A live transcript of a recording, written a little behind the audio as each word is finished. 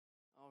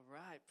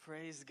right,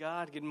 praise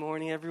God. Good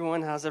morning,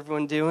 everyone. How's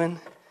everyone doing?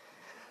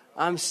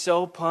 I'm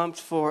so pumped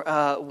for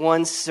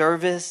one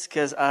service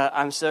because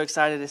I'm so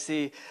excited to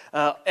see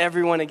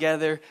everyone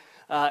together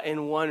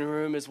in one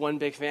room as one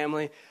big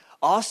family.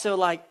 Also,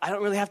 I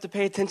don't really have to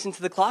pay attention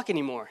to the clock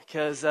anymore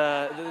because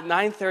the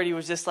 9:30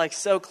 was just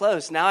so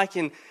close. Now I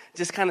can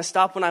just kind of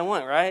stop when I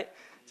want, right?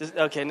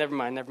 Okay, never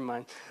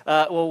mind.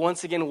 Well,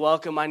 once again,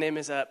 welcome. My name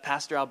is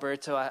Pastor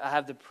Alberto. I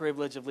have the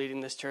privilege of leading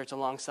this church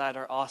alongside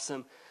our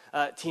awesome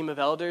team of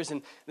elders,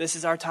 and this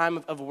is our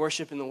time of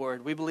worship in the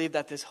Word. We believe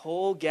that this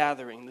whole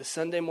gathering, the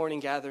Sunday morning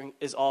gathering,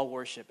 is all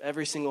worship,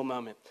 every single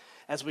moment.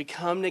 As we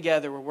come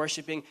together, we're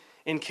worshiping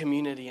in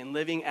community and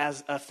living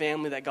as a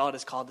family that God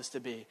has called us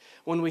to be.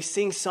 When we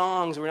sing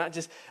songs, we're not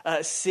just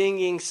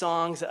singing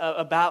songs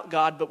about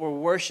God, but we're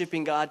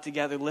worshiping God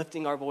together,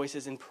 lifting our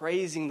voices and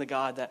praising the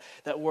God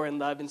that we're in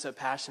love and so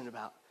passionate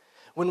about.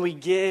 When we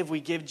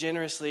give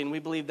generously, and we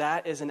believe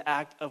that is an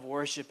act of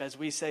worship as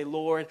we say,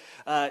 Lord,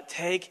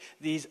 take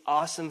these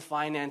awesome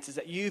finances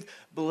that you've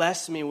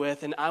blessed me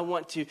with, and I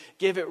want to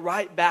give it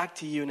right back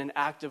to you in an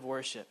act of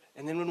worship.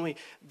 And then when we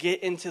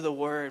get into the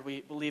Word,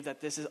 we believe that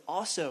this is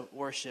also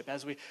worship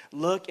as we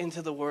look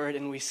into the Word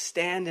and we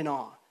stand in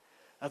awe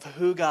of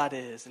who God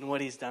is and what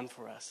He's done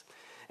for us.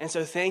 And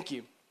so thank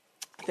you.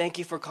 Thank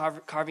you for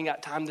carving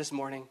out time this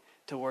morning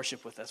to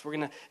worship with us. We're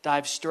going to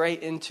dive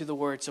straight into the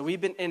Word. So we've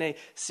been in a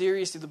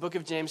series through the book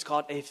of James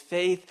called A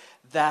Faith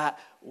That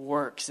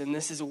Works. And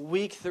this is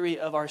week 3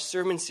 of our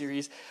sermon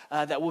series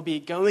that we'll be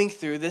going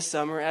through this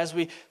summer as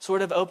we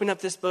sort of open up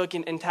this book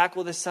and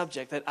tackle this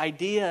subject. That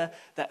idea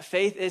that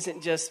faith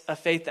isn't just a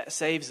faith that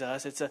saves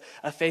us. It's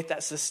a faith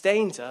that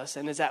sustains us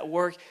and is at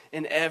work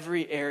in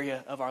every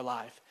area of our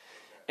life.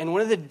 And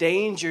one of the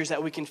dangers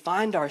that we can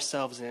find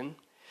ourselves in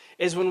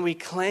is when we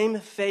claim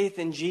faith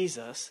in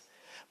Jesus,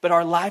 but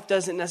our life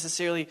doesn't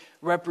necessarily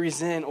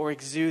represent or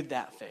exude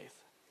that faith.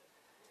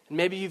 And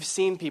maybe you've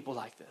seen people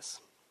like this.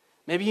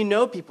 Maybe you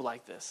know people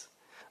like this.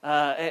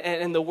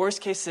 And the worst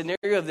case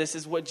scenario of this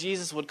is what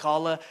Jesus would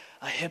call a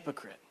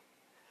hypocrite.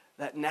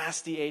 That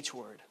nasty H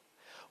word.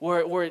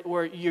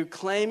 Where you're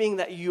claiming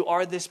that you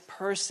are this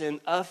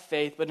person of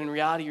faith, but in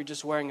reality you're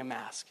just wearing a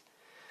mask.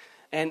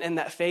 And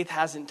that faith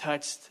hasn't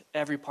touched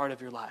every part of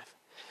your life.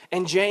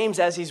 And James,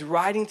 as he's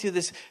writing to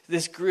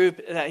this group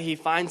that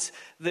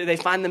they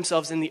find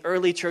themselves in the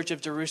early church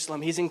of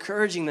Jerusalem, he's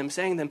encouraging them,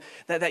 saying to them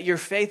that your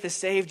faith has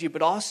saved you,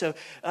 but also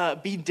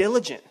be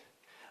diligent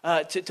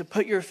to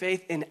put your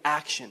faith in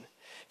action.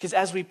 Because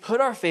as we put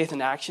our faith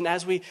in action,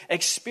 as we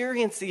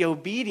experience the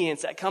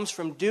obedience that comes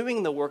from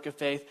doing the work of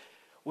faith,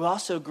 we'll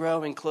also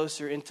grow in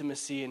closer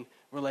intimacy and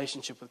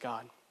relationship with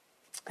God.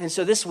 And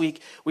so this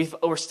week,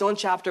 we're still in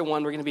chapter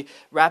 1. We're going to be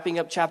wrapping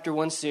up chapter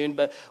 1 soon,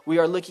 but we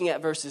are looking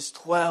at verses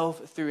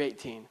 12 through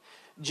 18.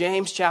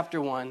 James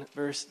chapter 1,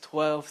 verse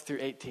 12 through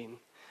 18.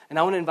 And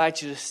I want to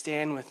invite you to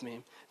stand with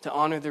me to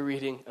honor the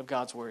reading of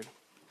God's word.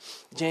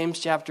 James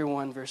chapter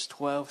 1, verse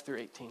 12 through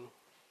 18.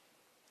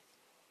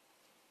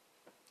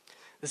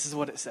 This is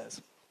what it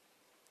says.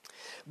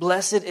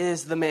 Blessed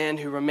is the man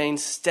who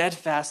remains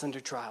steadfast under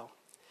trial.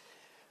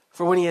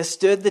 For when he has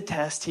stood the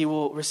test, he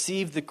will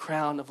receive the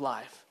crown of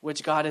life,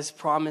 which God has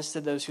promised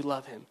to those who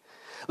love him.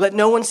 Let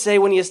no one say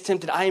when he is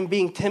tempted, I am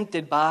being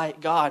tempted by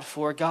God,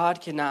 for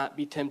God cannot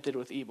be tempted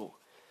with evil,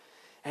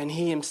 and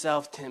he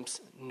himself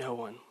tempts no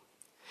one.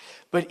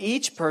 But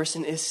each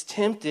person is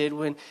tempted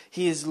when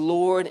he is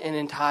lured and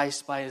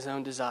enticed by his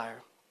own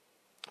desire.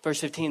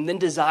 Verse 15, then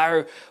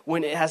desire,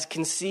 when it has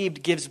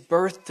conceived, gives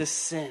birth to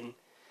sin,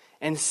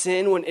 and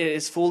sin, when it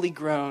is fully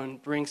grown,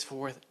 brings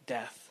forth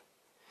death.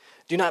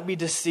 Do not be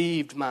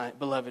deceived, my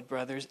beloved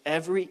brothers.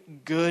 Every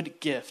good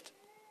gift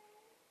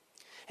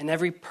and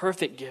every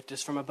perfect gift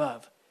is from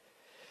above,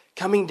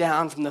 coming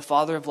down from the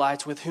Father of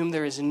lights, with whom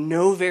there is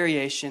no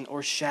variation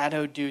or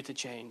shadow due to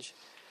change.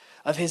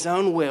 Of his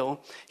own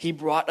will, he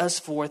brought us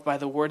forth by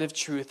the word of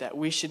truth, that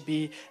we should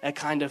be a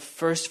kind of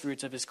first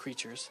fruits of his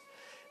creatures.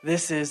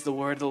 This is the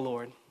word of the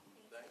Lord.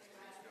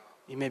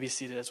 You may be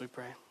seated as we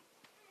pray.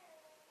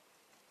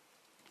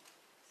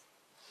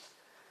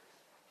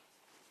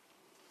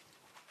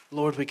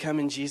 Lord, we come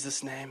in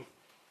Jesus' name.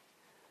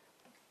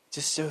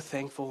 Just so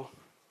thankful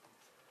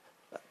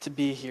to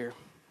be here.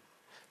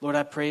 Lord,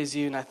 I praise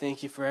you and I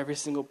thank you for every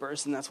single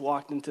person that's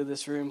walked into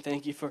this room.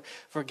 Thank you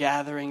for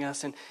gathering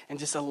us and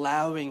just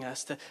allowing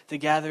us to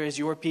gather as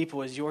your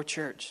people, as your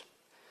church.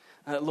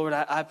 Lord,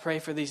 I pray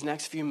for these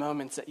next few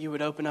moments that you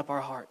would open up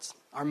our hearts,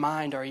 our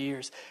mind, our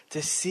ears,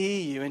 to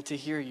see you and to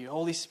hear you.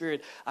 Holy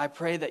Spirit, I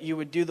pray that you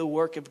would do the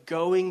work of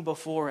going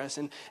before us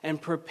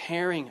and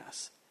preparing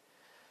us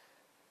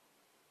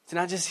to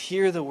not just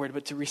hear the word,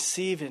 but to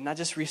receive it. Not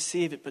just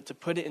receive it, but to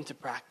put it into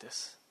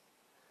practice.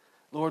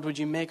 Lord, would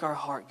you make our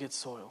heart good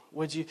soil?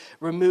 Would you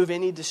remove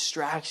any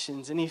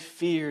distractions, any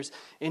fears,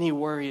 any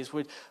worries?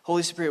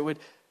 Holy Spirit, would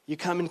you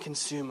come and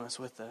consume us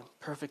with the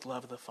perfect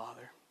love of the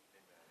Father?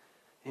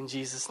 In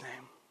Jesus'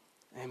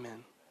 name,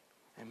 amen.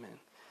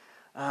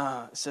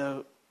 Amen.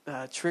 So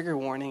trigger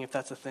warning, if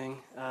that's a thing.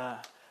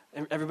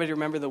 Everybody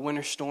remember the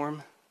winter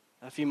storm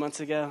a few months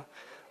ago?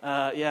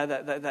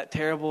 That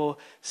terrible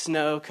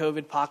snow COVID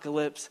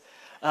apocalypse.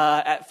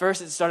 At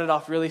first, it started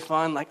off really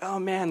fun, like, oh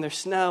man, there's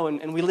snow,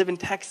 and we live in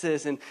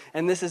Texas, and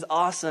this is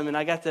awesome, and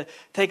I got to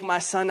take my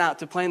son out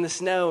to play in the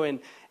snow,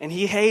 and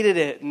he hated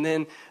it, and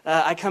then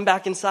I come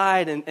back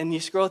inside, and you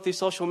scroll through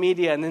social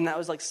media, and then that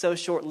was like so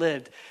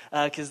short-lived,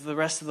 because the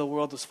rest of the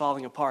world was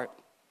falling apart.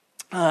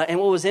 And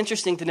what was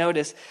interesting to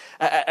notice,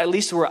 at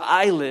least where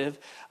I live,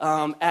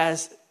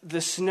 as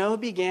the snow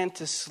began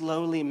to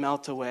slowly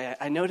melt away,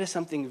 I noticed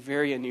something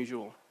very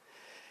unusual.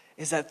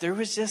 Is that there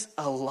was just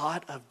a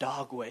lot of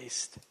dog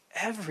waste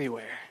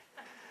everywhere.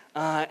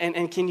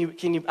 And can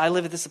you, I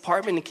live at this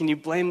apartment, and can you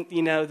blame,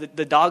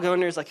 the dog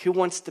owners? Like, who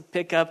wants to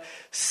pick up,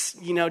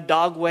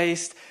 dog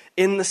waste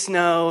in the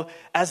snow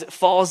as it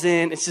falls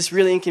in? It's just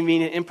really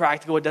inconvenient,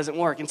 impractical, it doesn't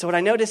work. And so what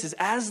I noticed is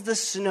as the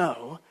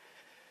snow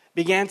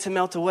began to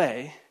melt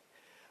away,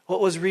 what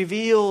was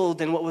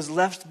revealed and what was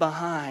left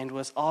behind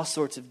was all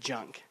sorts of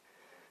junk.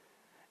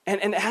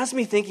 And it has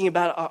me thinking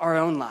about our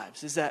own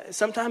lives, is that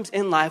sometimes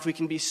in life we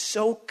can be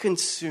so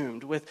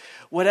consumed with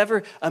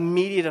whatever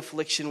immediate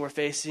affliction we're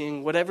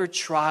facing, whatever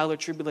trial or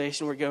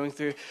tribulation we're going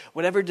through,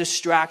 whatever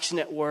distraction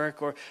at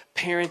work or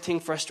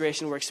parenting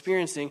frustration we're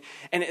experiencing.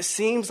 And it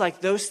seems like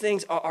those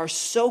things are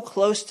so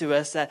close to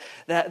us that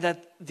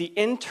the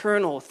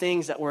internal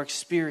things that we're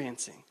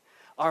experiencing,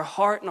 our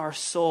heart and our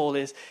soul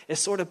is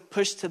sort of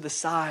pushed to the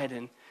side,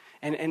 and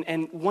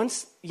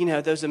once,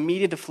 those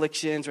immediate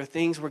afflictions or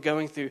things we're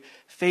going through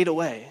fade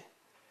away,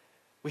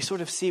 we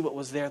sort of see what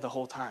was there the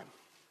whole time.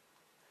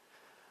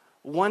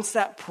 Once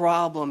that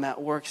problem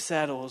at work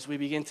settles, we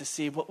begin to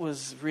see what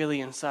was really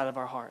inside of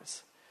our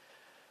hearts.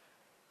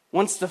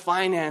 Once the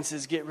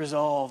finances get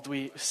resolved,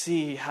 we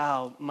see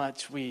how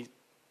much we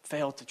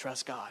failed to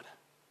trust God.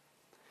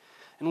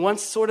 And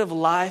once sort of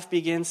life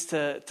begins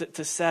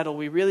to settle,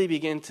 we really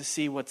begin to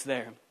see what's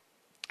there.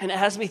 And it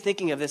has me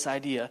thinking of this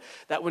idea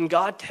that when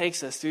God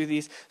takes us through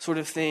these sort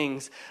of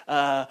things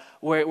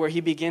where he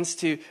begins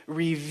to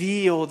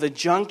reveal the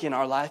junk in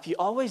our life, he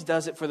always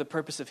does it for the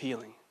purpose of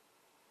healing.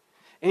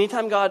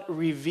 Anytime God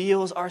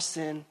reveals our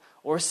sin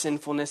or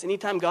sinfulness,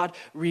 anytime God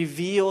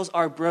reveals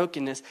our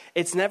brokenness,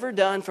 it's never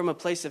done from a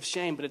place of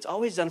shame, but it's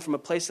always done from a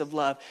place of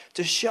love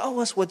to show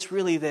us what's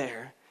really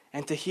there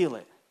and to heal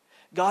it.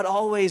 God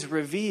always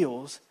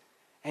reveals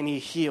and he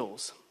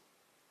heals.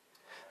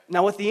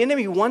 Now, what the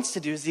enemy wants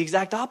to do is the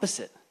exact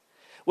opposite.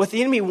 What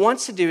the enemy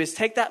wants to do is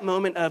take that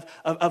moment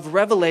of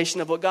revelation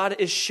of what God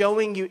is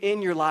showing you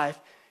in your life,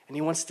 and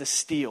he wants to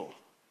steal.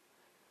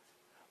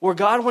 Where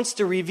God wants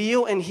to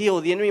reveal and heal,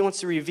 the enemy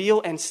wants to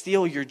reveal and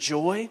steal your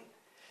joy,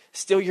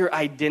 steal your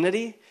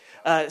identity,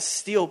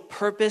 steal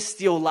purpose,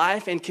 steal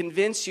life, and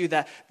convince you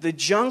that the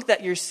junk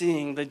that you're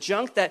seeing, the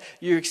junk that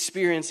you're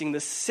experiencing, the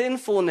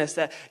sinfulness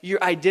that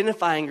you're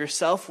identifying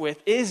yourself with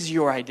is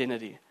your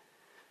identity.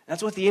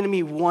 That's what the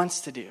enemy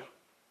wants to do.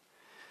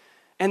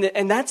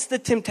 And that's the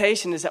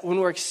temptation, is that when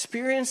we're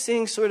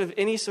experiencing sort of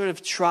any sort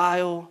of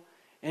trial,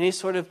 any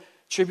sort of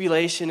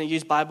tribulation, and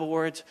use Bible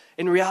words,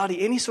 in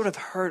reality, any sort of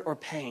hurt or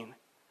pain,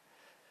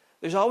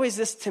 there's always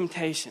this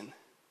temptation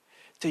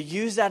to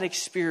use that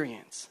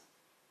experience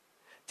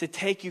to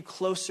take you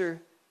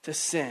closer to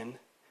sin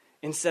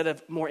instead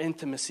of more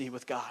intimacy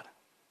with God.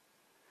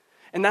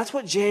 And that's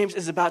what James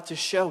is about to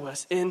show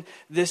us in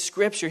this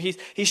scripture. He's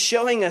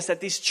showing us that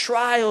these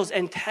trials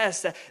and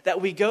tests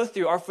that we go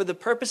through are for the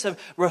purpose of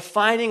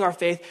refining our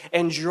faith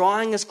and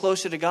drawing us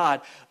closer to God.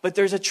 But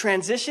there's a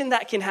transition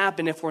that can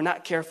happen if we're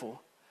not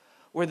careful,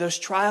 where those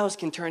trials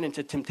can turn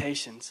into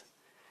temptations.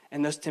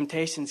 And those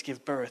temptations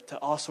give birth to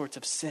all sorts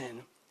of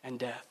sin and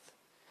death.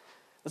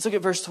 Let's look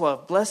at verse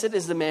 12. Blessed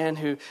is the man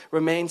who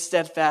remains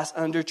steadfast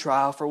under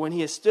trial, for when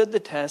he has stood the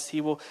test, he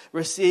will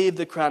receive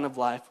the crown of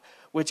life,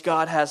 which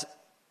God has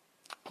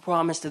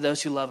promise to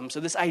those who love him. So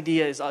this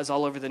idea is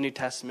all over the New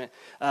Testament,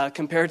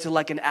 compared to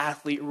like an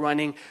athlete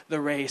running the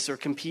race or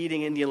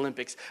competing in the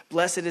Olympics.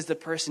 Blessed is the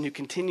person who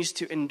continues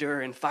to endure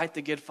and fight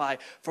the good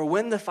fight. For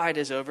when the fight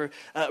is over,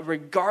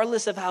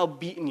 regardless of how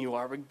beaten you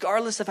are,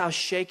 regardless of how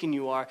shaken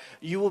you are,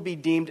 you will be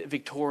deemed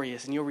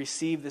victorious and you'll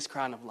receive this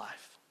crown of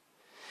life.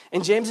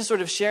 And James is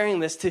sort of sharing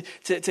this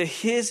to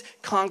his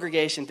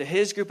congregation, to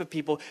his group of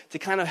people, to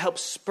kind of help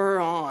spur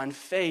on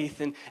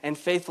faith and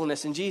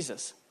faithfulness in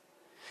Jesus.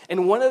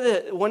 And one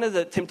of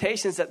the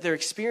temptations that they're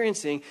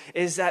experiencing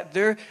is that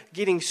they're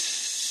getting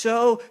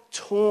so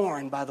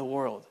torn by the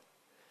world,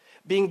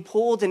 being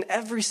pulled in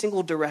every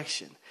single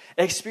direction,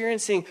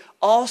 experiencing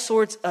all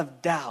sorts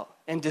of doubt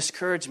and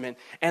discouragement,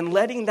 and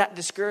letting that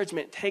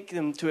discouragement take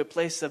them to a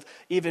place of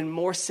even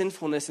more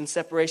sinfulness and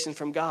separation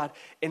from God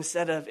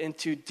instead of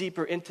into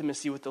deeper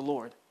intimacy with the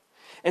Lord.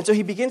 And so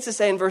he begins to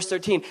say in verse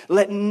 13,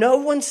 let no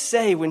one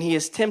say when he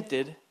is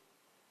tempted,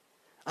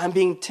 I'm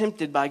being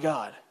tempted by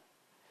God.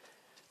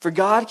 For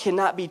God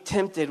cannot be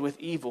tempted with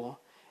evil,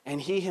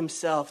 and he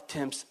himself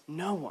tempts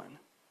no one.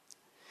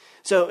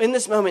 So in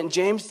this moment,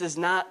 James does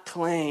not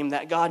claim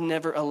that God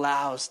never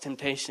allows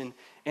temptation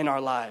in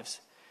our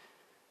lives.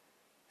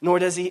 nor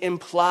does he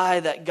imply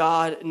that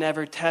God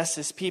never tests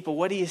his people.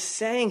 What he is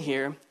saying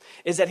here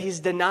is that he's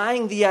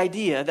denying the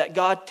idea that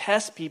God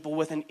tests people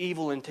with an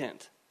evil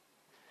intent.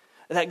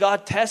 That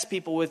God tests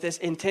people with this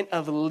intent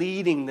of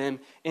leading them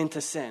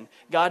into sin.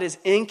 God is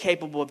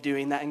incapable of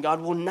doing that, and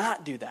God will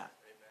not do that.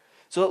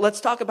 So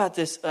let's talk about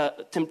this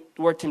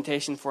word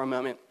temptation for a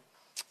moment.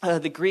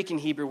 The Greek and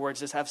Hebrew words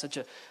just have such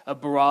a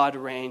broad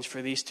range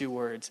for these two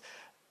words.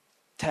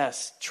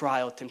 Test,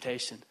 trial,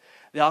 temptation.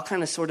 They all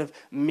kind of sort of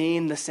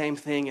mean the same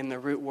thing in the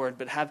root word,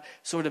 but have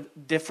sort of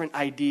different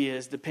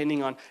ideas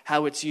depending on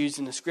how it's used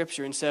in the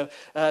scripture. And so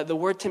the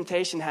word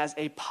temptation has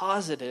a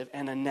positive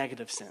and a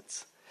negative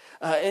sense.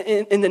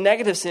 In the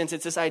negative sense,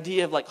 it's this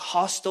idea of like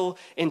hostile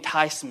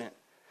enticement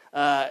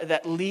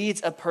that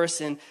leads a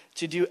person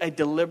to do a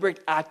deliberate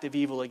act of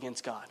evil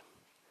against God.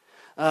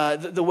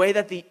 The way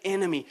that the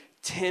enemy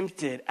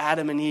tempted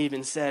Adam and Eve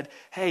and said,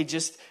 hey,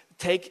 just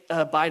take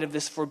a bite of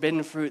this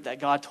forbidden fruit that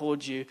God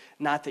told you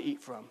not to eat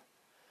from.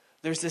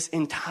 There's this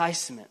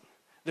enticement.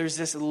 There's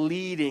this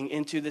leading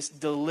into this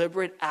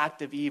deliberate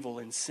act of evil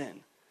and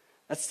sin.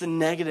 That's the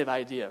negative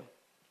idea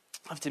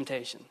of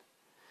temptation.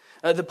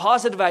 The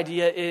positive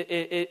idea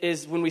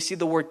is when we see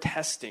the word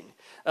testing.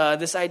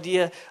 This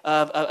idea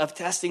of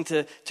testing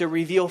to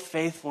reveal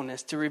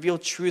faithfulness, to reveal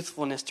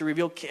truthfulness, to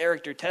reveal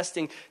character,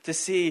 testing to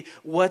see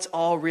what's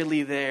all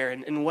really there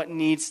and what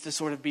needs to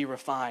sort of be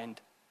refined.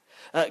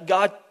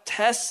 God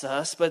tests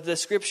us, but the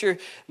scripture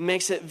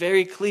makes it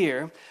very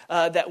clear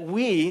that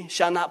we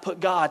shall not put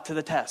God to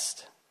the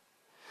test.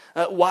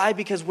 Why?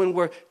 Because when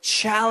we're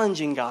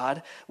challenging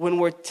God, when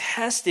we're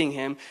testing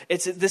him,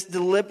 it's this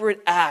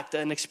deliberate act,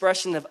 an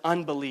expression of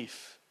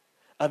unbelief,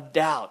 of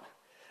doubt,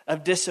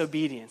 of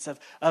disobedience,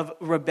 of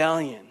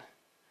rebellion.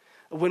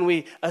 When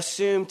we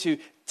assume to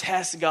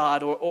test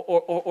God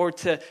or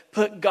to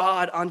put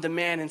God on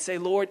demand and say,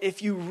 Lord,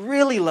 if you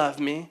really love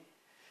me,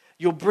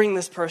 you'll bring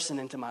this person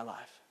into my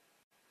life.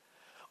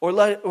 Or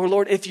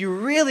Lord, if you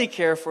really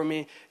care for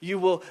me, you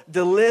will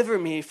deliver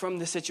me from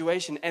the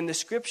situation. And the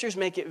scriptures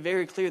make it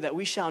very clear that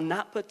we shall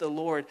not put the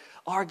Lord,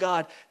 our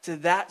God, to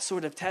that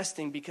sort of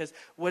testing, because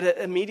what it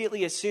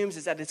immediately assumes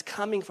is that it's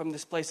coming from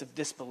this place of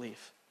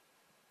disbelief.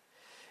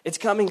 It's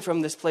coming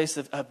from this place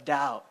of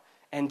doubt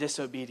and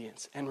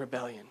disobedience and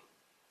rebellion.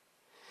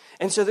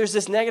 And so there's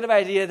this negative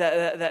idea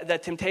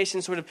that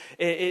temptation sort of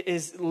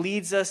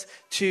leads us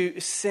to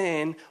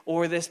sin,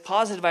 or this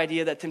positive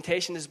idea that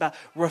temptation is about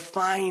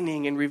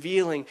refining and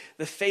revealing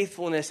the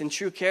faithfulness and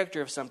true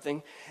character of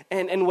something.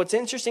 And what's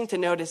interesting to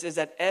notice is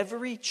that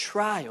every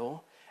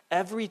trial,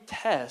 every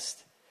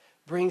test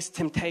brings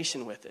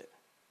temptation with it.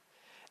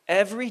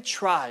 Every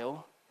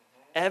trial,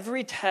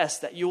 every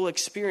test that you will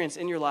experience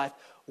in your life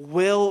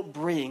will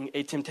bring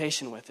a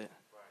temptation with it.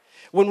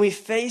 When we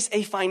face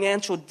a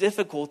financial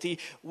difficulty,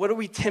 what are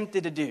we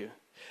tempted to do?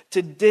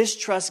 To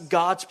distrust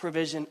God's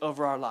provision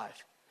over our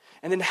life.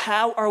 And then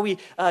how are we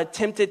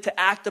tempted to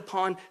act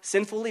upon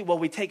sinfully? Well,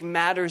 we take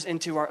matters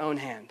into our own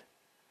hand.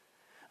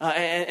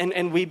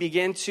 And we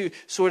begin to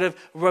sort of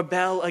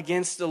rebel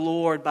against the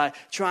Lord by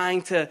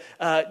trying to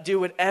do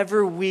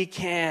whatever we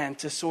can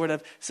to sort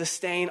of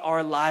sustain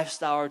our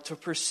lifestyle, or to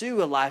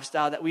pursue a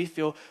lifestyle that we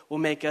feel will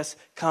make us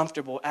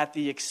comfortable at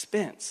the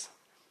expense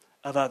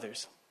of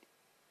others.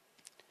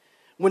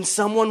 When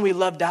someone we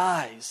love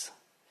dies,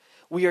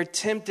 we are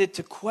tempted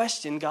to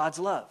question God's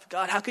love.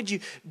 God, how could you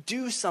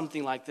do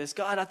something like this?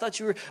 God, I thought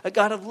you were a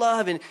God of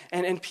love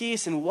and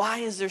peace. And why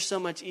is there so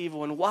much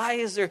evil? And why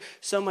is there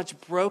so much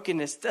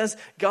brokenness? Does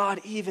God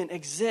even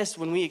exist?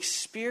 When we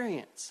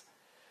experience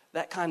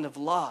that kind of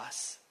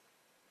loss,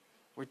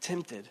 we're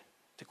tempted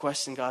to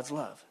question God's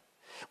love.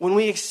 When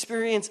we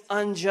experience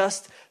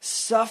unjust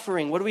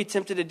suffering, what are we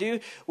tempted to do?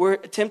 We're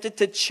tempted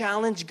to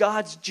challenge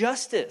God's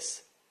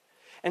justice.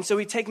 And so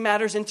we take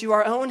matters into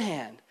our own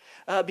hand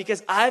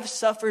because I've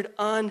suffered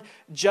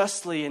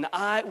unjustly and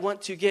I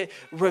want to get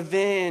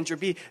revenge or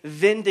be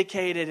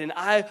vindicated, and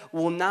I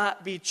will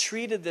not be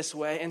treated this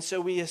way. And so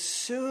we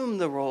assume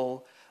the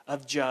role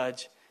of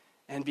judge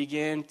and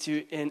begin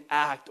to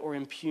enact or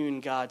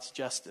impugn God's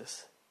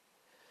justice.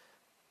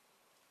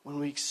 When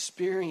we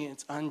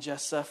experience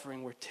unjust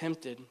suffering, we're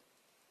tempted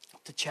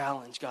to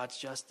challenge God's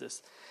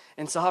justice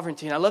and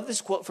sovereignty. And I love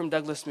this quote from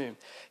Douglas Moo.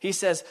 He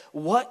says,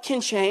 "What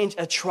can change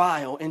a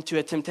trial into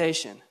a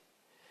temptation?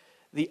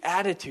 The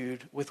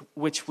attitude with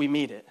which we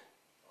meet it."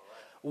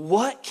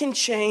 What can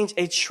change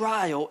a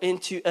trial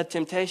into a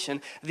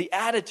temptation? The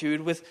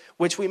attitude with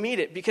which we meet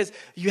it. Because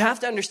you have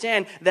to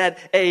understand that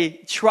a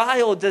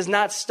trial does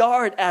not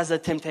start as a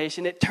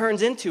temptation, it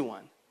turns into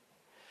one.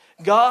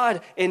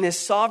 God, in his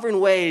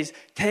sovereign ways,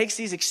 takes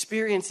these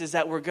experiences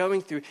that we're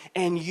going through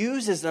and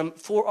uses them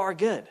for our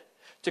good,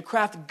 to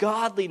craft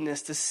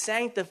godliness, to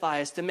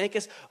sanctify us, to make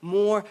us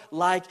more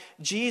like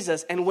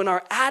Jesus. And when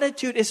our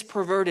attitude is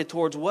perverted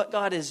towards what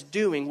God is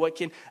doing, what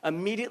can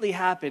immediately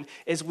happen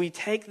is we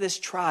take this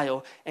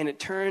trial and it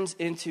turns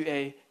into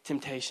a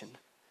temptation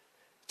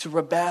to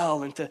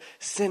rebel and to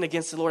sin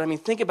against the Lord. I mean,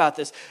 think about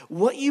this.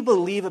 What you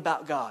believe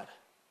about God,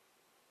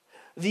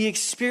 the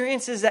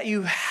experiences that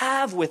you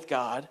have with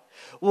God,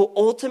 will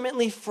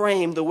ultimately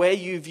frame the way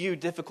you view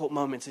difficult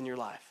moments in your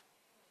life.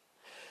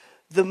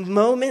 The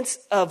moments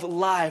of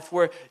life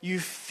where you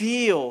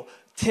feel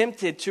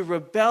tempted to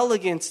rebel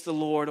against the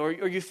Lord, or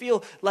you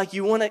feel like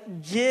you want to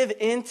give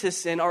into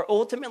sin, are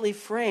ultimately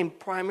framed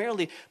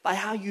primarily by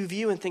how you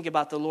view and think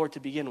about the Lord to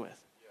begin with.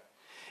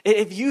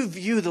 If you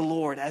view the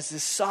Lord as the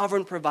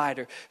sovereign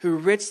provider who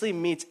richly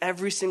meets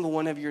every single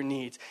one of your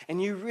needs,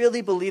 and you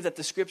really believe that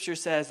the scripture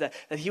says that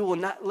he will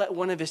not let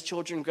one of his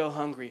children go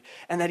hungry,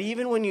 and that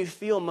even when you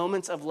feel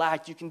moments of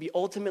lack, you can be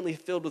ultimately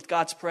filled with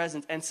God's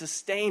presence and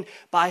sustained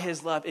by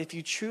his love, if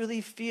you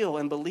truly feel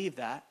and believe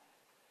that,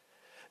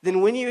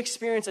 then when you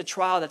experience a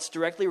trial that's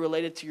directly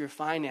related to your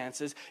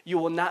finances, you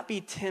will not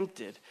be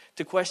tempted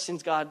to question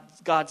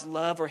God's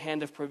love or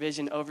hand of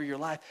provision over your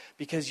life,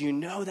 because you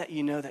know that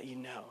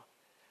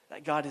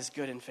God is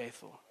good and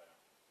faithful.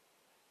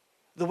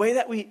 The way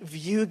that we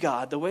view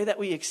God, the way that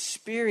we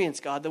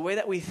experience God, the way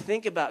that we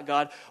think about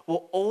God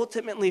will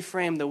ultimately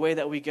frame the way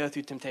that we go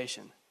through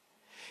temptation.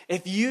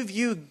 If you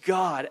view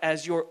God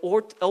as your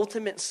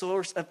ultimate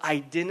source of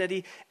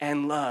identity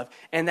and love,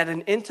 and that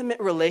an intimate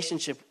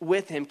relationship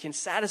with him can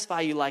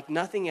satisfy you like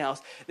nothing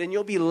else, then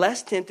you'll be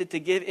less tempted to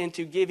give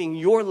into giving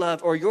your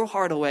love or your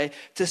heart away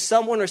to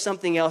someone or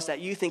something else that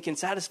you think can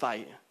satisfy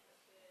you.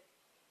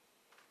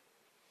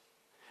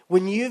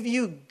 When you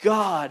view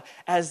God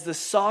as the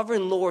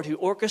sovereign Lord who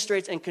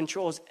orchestrates and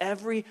controls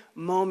every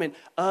moment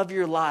of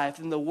your life,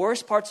 and the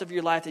worst parts of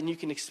your life that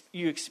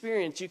you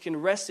experience, you can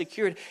rest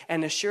secured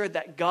and assured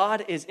that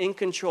God is in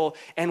control,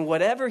 and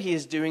whatever he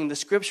is doing, the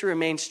scripture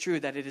remains true,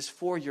 that it is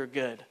for your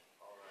good,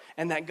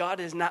 and that God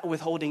is not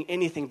withholding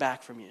anything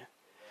back from you.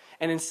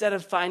 And instead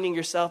of finding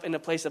yourself in a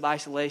place of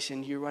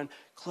isolation, you run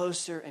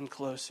closer and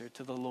closer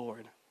to the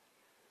Lord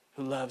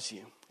who loves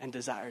you and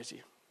desires you.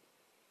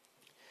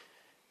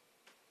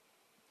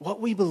 What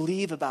we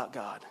believe about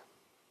God,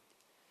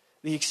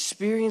 the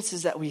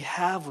experiences that we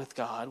have with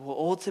God, will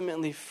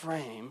ultimately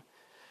frame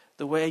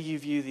the way you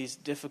view these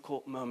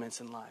difficult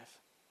moments in life.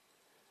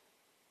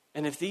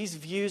 And if these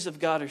views of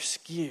God are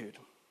skewed,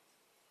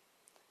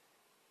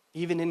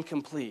 even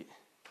incomplete,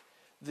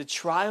 the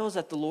trials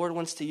that the Lord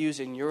wants to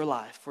use in your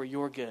life for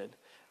your good,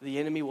 the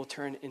enemy will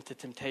turn into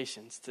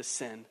temptations to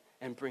sin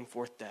and bring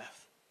forth death.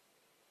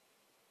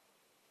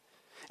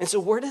 And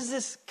so where does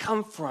this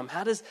come from?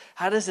 How does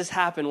this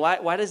happen?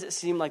 Why does it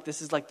seem like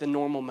this is like the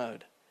normal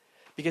mode?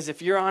 Because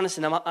if you're honest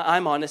and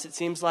I'm honest, it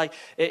seems like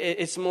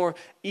it's more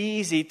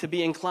easy to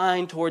be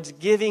inclined towards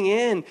giving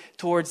in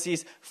towards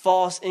these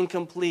false,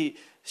 incomplete,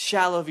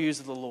 shallow views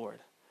of the Lord.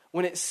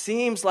 When it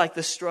seems like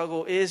the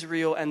struggle is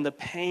real and the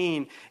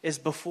pain is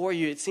before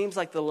you, it seems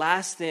like the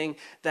last thing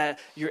that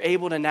you're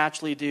able to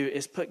naturally do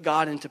is put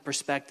God into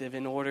perspective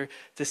in order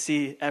to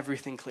see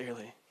everything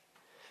clearly.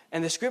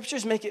 And the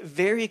scriptures make it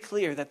very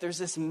clear that there's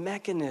this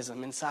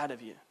mechanism inside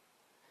of you.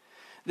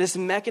 This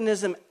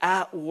mechanism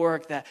at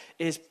work that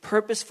is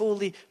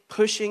purposefully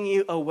pushing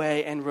you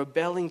away and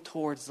rebelling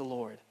towards the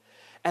Lord.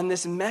 And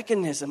this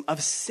mechanism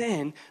of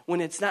sin, when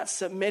it's not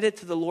submitted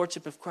to the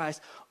lordship of Christ,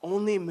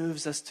 only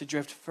moves us to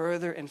drift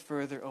further and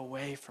further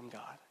away from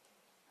God.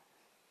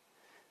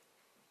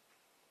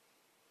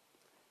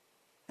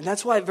 And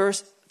that's why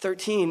verse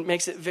 13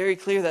 makes it very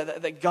clear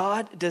that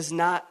God does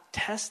not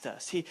test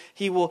us.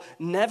 He will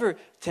never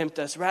tempt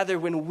us. Rather,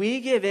 when we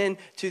give in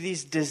to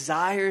these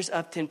desires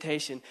of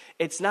temptation,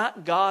 it's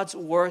not God's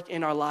work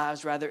in our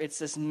lives. Rather, it's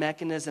this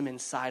mechanism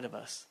inside of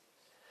us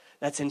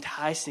that's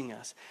enticing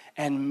us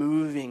and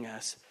moving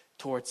us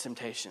towards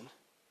temptation.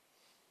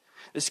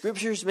 The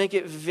scriptures make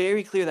it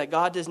very clear that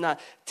God does not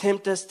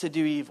tempt us to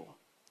do evil.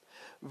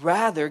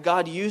 Rather,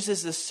 God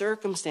uses the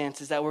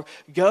circumstances that we're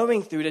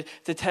going through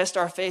to test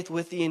our faith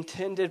with the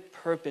intended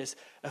purpose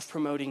of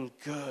promoting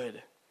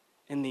good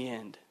in the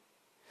end.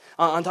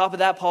 On top of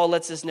that, Paul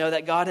lets us know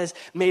that God has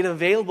made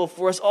available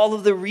for us all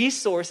of the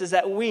resources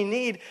that we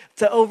need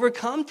to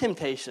overcome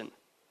temptation.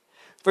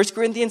 1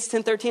 Corinthians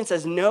 10:13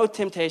 says, "No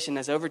temptation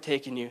has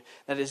overtaken you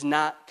that is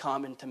not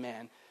common to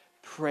man."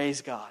 Praise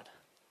God.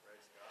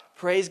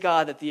 Praise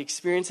God that the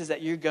experiences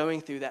that you're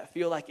going through that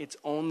feel like it's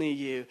only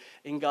you,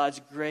 in God's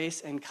grace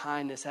and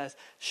kindness, has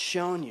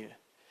shown you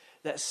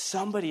that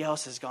somebody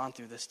else has gone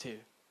through this too.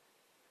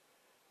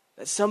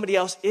 That somebody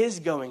else is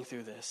going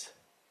through this.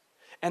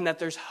 And that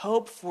there's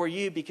hope for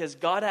you because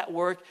God at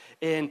work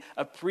in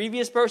a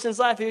previous person's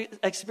life who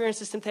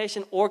experienced this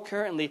temptation or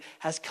currently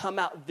has come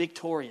out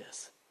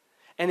victorious.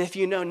 And if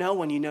you know no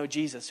one, you know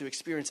Jesus, who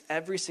experienced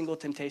every single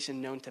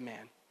temptation known to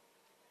man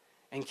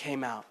and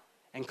came out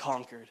and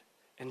conquered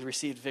and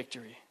received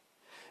victory.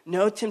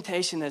 No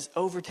temptation has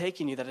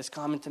overtaken you that is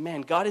common to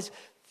man. God is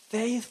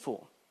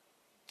faithful.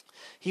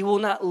 He will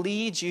not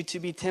lead you to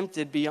be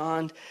tempted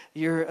beyond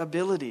your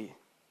ability.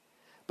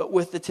 But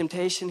with the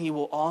temptation, he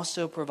will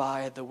also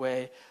provide the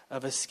way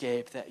of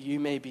escape that you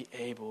may be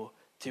able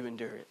to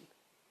endure it.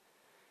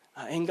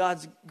 In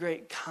God's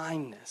great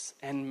kindness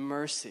and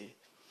mercy,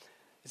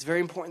 it's very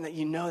important that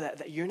you know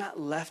that you're not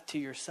left to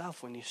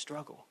yourself when you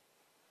struggle.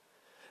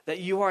 that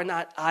you are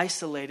not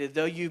isolated.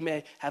 Though you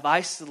may have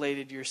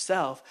isolated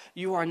yourself,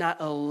 you are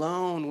not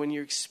alone when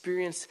you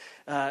experience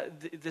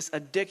this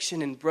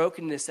addiction and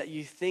brokenness that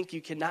you think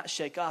you cannot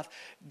shake off.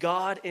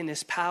 God in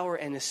his power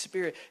and his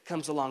spirit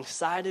comes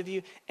alongside of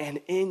you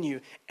and in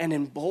you and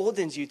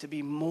emboldens you to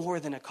be more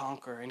than a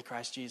conqueror in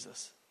Christ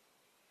Jesus.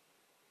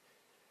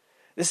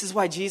 This is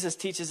why Jesus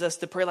teaches us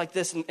to pray like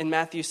this in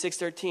Matthew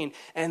 6:13.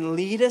 And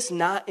lead us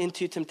not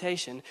into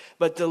temptation,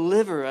 but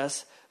deliver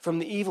us from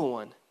the evil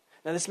one.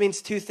 Now this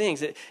means two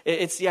things.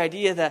 It's the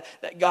idea that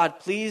God,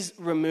 please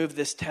remove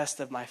this test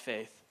of my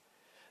faith.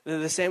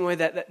 The same way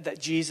that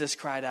Jesus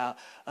cried out,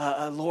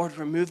 Lord,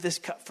 remove this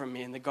cup from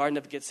me in the Garden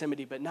of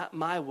Gethsemane, but not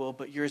my will,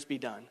 but yours be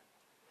done.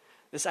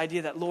 This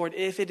idea that, Lord,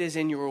 if it is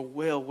in your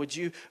will, would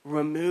you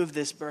remove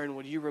this burden?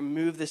 Would you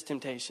remove this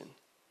temptation?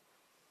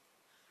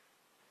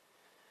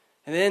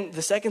 And then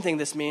the second thing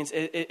this means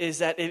is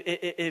that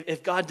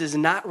if God does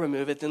not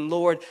remove it, then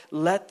Lord,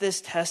 let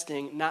this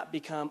testing not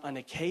become an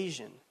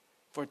occasion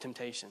for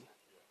temptation.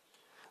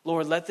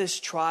 Lord, let this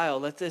trial,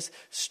 let this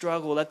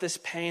struggle, let this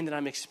pain that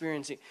I'm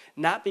experiencing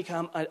not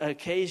become an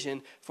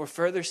occasion for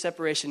further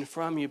separation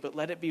from you, but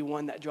let it be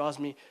one that draws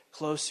me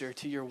closer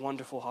to your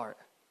wonderful heart.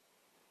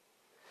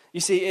 You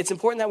see, it's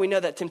important that we know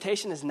that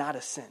temptation is not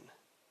a sin.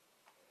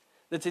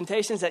 The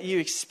temptations that you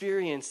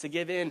experience to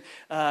give in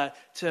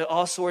to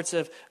all sorts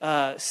of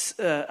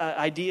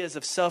ideas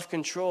of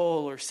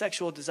self-control or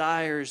sexual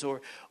desires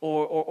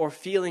or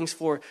feelings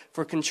for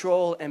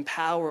control and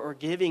power or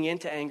giving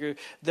into anger,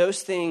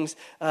 those things,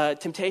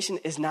 temptation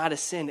is not a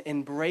sin.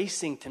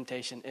 Embracing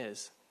temptation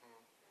is.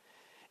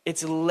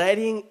 It's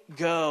letting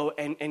go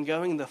and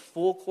going the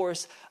full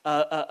course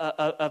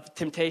of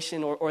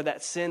temptation or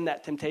that sin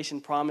that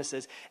temptation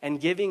promises and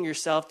giving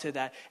yourself to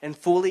that and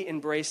fully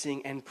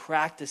embracing and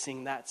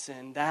practicing that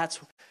sin. That's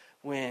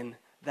when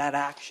that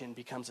action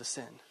becomes a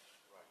sin.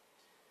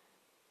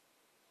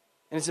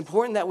 And it's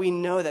important that we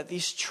know that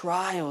these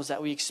trials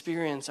that we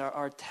experience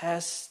are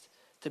tests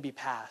to be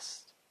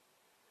passed,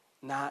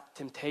 not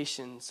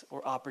temptations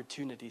or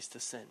opportunities to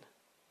sin.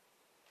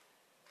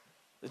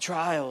 The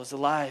trials, the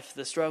life,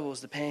 the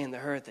struggles, the pain, the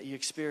hurt that you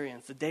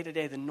experience, the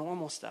day-to-day, the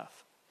normal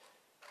stuff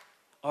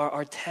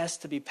are tests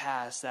to be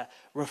passed that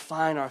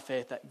refine our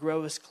faith, that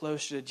grow us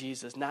closer to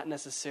Jesus, not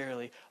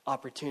necessarily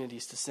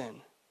opportunities to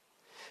sin.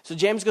 So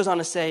James goes on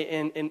to say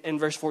in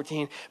verse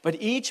 14, but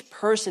each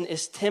person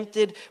is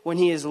tempted when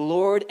he is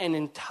lured and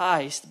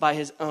enticed by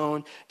his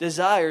own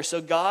desire. So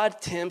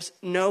God tempts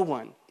no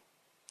one.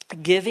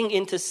 Giving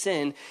into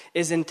sin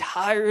is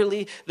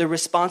entirely the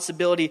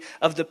responsibility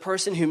of the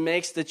person who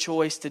makes the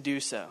choice to do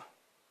so.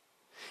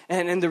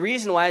 And the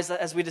reason why is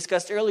that, as we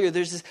discussed earlier,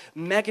 there's this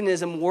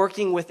mechanism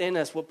working within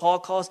us, what Paul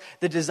calls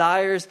the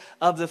desires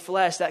of the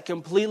flesh, that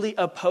completely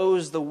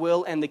oppose the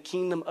will and the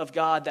kingdom of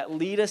God, that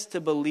lead us to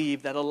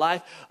believe that a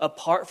life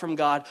apart from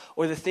God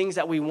or the things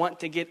that we want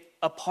to get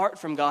apart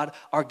from God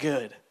are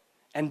good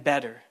and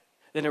better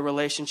than a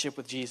relationship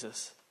with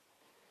Jesus.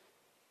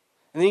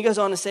 And then he goes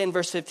on to say in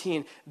verse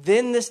 15,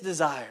 then this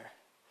desire,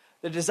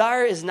 the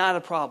desire is not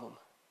a problem.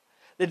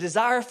 The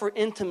desire for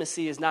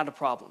intimacy is not a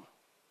problem.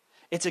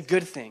 It's a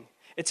good thing.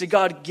 It's a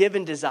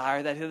God-given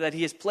desire that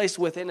he has placed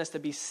within us to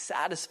be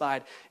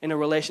satisfied in a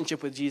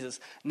relationship with Jesus,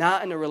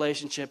 not in a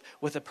relationship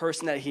with a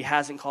person that he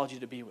hasn't called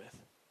you to be with.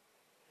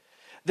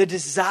 The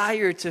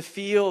desire to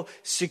feel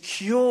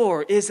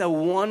secure is a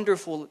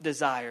wonderful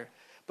desire,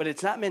 but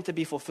it's not meant to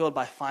be fulfilled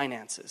by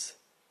finances.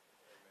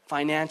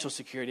 Financial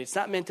security. It's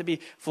not meant to be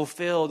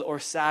fulfilled or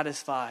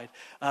satisfied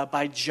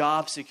by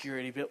job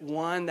security, but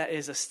one that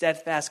is a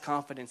steadfast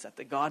confidence that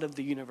the God of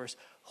the universe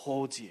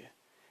holds you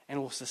and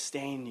will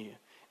sustain you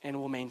and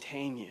will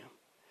maintain you.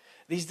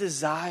 These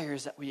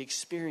desires that we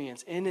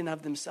experience in and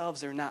of themselves,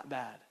 they're not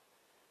bad.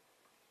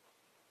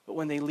 But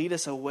when they lead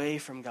us away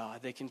from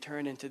God, they can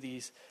turn into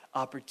these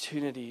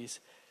opportunities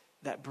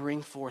that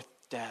bring forth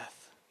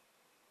death,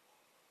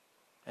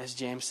 as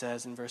James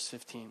says in verse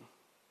 15.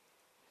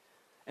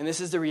 And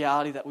this is the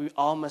reality that we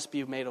all must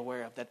be made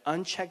aware of, that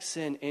unchecked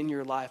sin in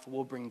your life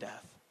will bring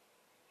death.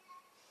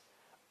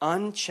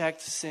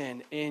 Unchecked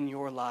sin in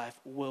your life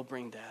will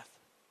bring death.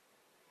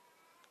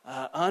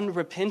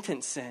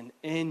 Unrepentant sin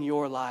in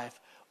your life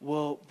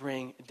will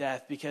bring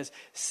death, because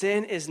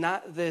sin is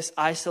not this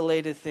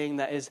isolated thing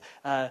that is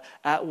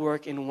at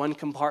work in one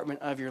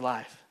compartment of your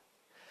life.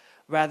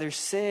 Rather,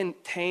 sin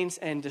taints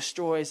and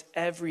destroys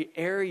every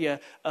area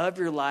of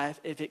your life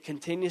if it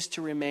continues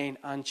to remain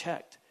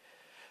unchecked.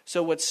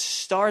 So what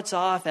starts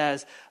off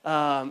as,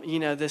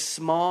 this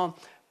small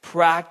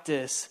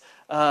practice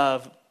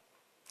of,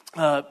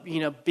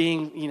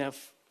 being,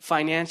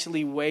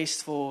 financially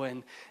wasteful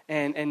and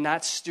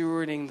not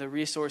stewarding the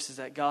resources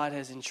that God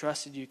has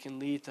entrusted you can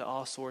lead to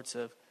all sorts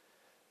of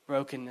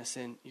brokenness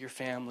in your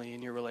family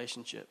and your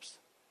relationships.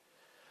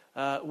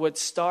 What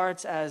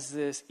starts as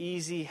this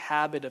easy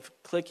habit of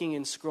clicking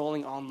and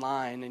scrolling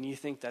online, and you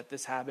think that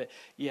this habit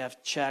you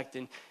have checked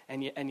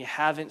and you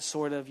haven't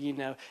sort of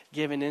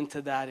given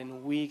into that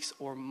in weeks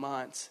or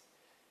months,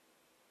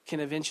 can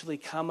eventually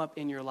come up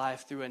in your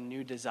life through a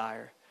new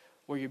desire,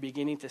 where you're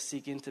beginning to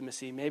seek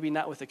intimacy, maybe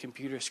not with a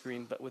computer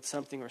screen, but with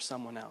something or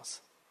someone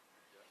else.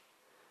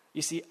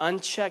 You see,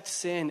 unchecked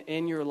sin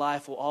in your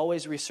life will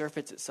always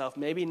resurface itself,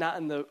 maybe not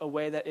in a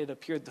way that it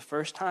appeared the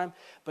first time,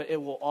 but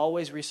it will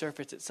always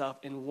resurface itself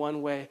in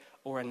one way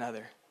or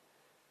another.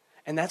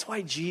 And that's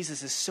why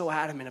Jesus is so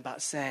adamant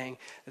about saying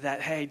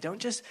that, hey, don't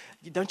just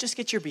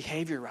get your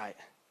behavior right,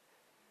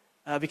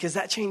 because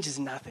that changes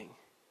nothing.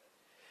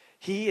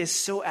 He is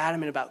so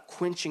adamant about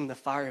quenching the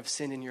fire of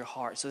sin in your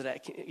heart so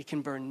that it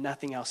can burn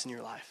nothing else in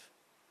your life.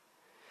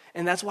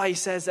 And that's why he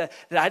says that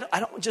I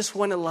don't just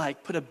want to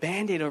put a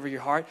Band-Aid over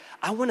your heart.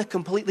 I want to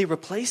completely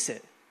replace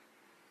it.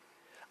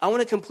 I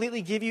want to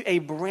completely give you a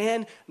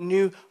brand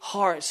new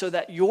heart so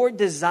that your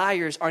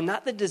desires are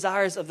not the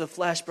desires of the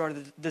flesh, but are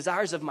the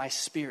desires of my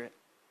spirit.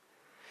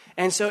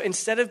 And so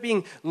instead of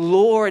being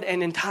lured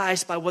and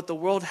enticed by what the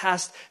world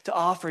has to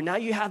offer, now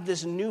you have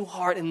this new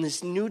heart and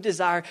this new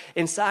desire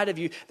inside of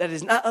you that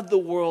is not of the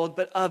world,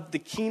 but of the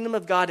kingdom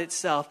of God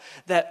itself,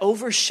 that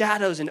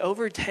overshadows and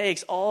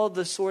overtakes all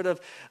the sort of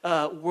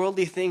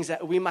worldly things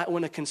that we might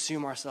want to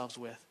consume ourselves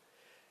with.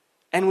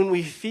 And when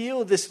we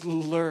feel this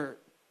lure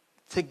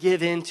to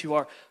give in to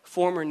our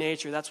former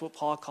nature, that's what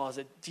Paul calls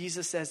it.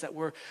 Jesus says that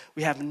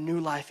we have new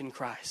life in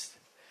Christ.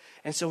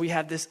 And so we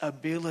have this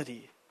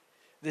ability,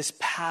 this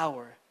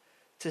power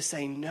to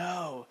say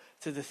no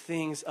to the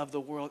things of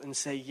the world and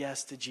say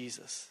yes to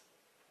Jesus.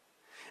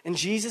 And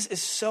Jesus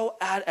is so,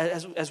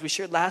 as we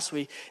shared last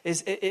week,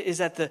 is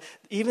that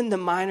even the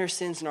minor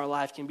sins in our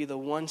life can be the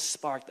one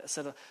spark that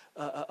set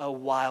a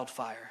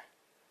wildfire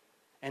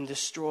and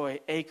destroy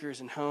acres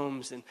and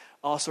homes and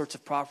all sorts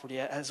of property,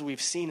 as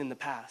we've seen in the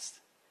past.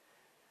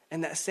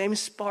 And that same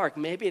spark,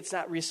 maybe it's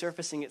not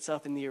resurfacing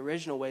itself in the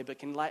original way, but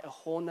can light a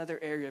whole other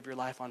area of your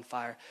life on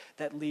fire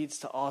that leads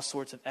to all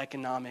sorts of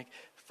economic,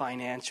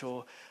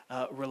 financial,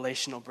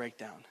 relational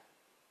breakdown.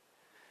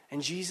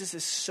 And Jesus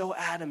is so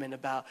adamant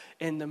about,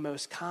 in the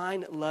most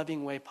kind,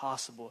 loving way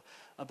possible,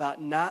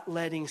 about not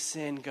letting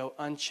sin go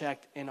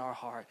unchecked in our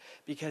heart.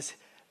 Because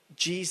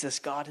Jesus,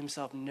 God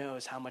himself,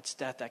 knows how much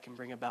death that can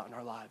bring about in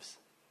our lives.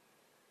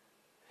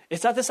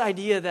 It's not this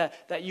idea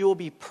that you will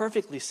be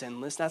perfectly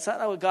sinless. That's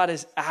not what God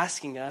is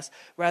asking us.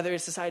 Rather,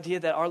 it's this idea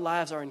that our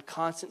lives are in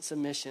constant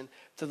submission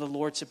to the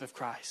lordship of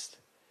Christ.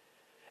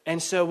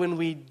 And so when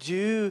we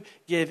do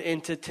give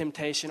into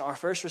temptation, our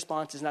first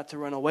response is not to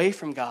run away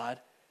from God,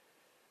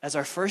 as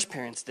our first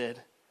parents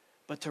did,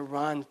 but to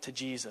run to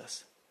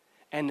Jesus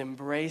and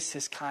embrace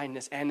his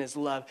kindness and his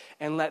love,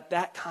 and let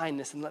that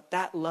kindness and let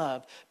that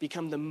love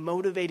become the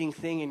motivating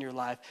thing in your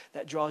life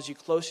that draws you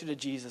closer to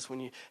Jesus when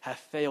you have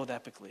failed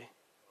epically.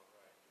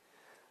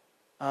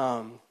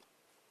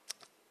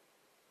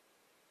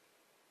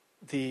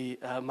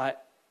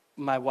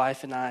 My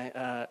wife and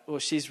I,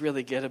 she's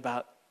really good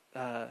about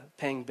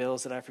paying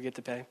bills that I forget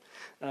to pay.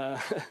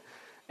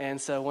 And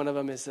so one of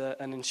them is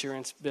an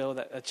insurance bill,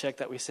 a check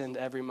that we send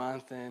every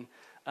month. And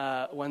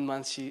one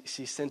month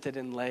she sent it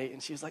in late,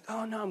 and she was like,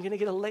 "Oh no, I'm going to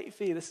get a late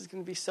fee. This is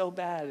going to be so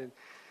bad."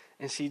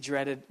 And she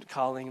dreaded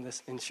calling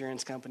this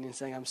insurance company and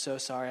saying, "I'm so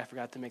sorry, I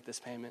forgot to make this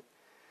payment."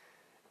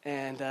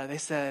 And they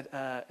said,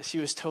 she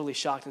was totally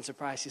shocked and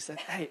surprised. She said,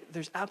 "Hey,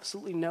 there's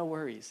absolutely no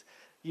worries.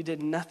 You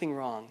did nothing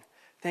wrong.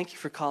 Thank you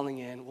for calling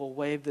in. We'll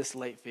waive this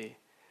late fee."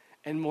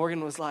 And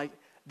Morgan was like,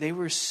 "They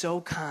were so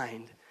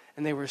kind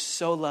and they were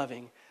so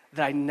loving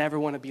that I never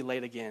want to be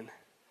late again."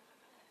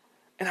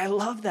 And I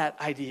love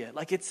that idea.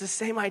 It's the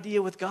same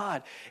idea with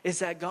God, is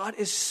that God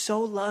is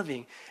so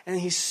loving and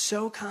he's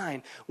so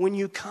kind. When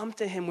you come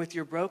to him with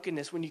your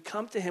brokenness, when you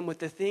come to him with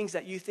the things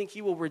that you think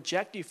he will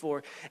reject you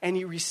for, and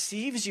he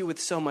receives you with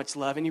so much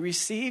love, and he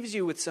receives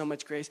you with so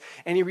much grace,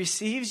 and he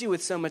receives you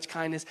with so much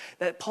kindness,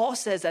 that Paul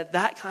says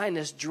that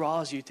kindness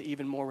draws you to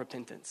even more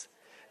repentance,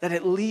 that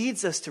it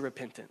leads us to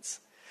repentance.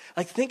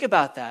 Think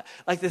about that.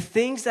 The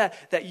things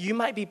that you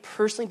might be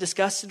personally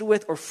disgusted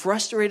with or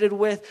frustrated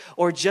with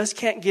or just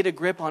can't get a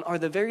grip on are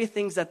the very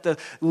things that the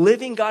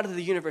living God of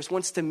the universe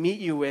wants to meet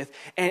you with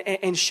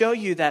and show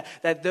you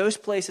that those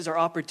places are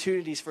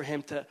opportunities for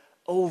him to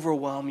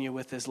overwhelm you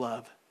with his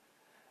love,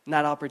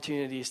 not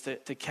opportunities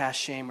to cast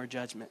shame or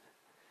judgment.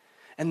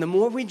 And the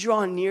more we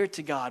draw near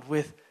to God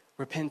with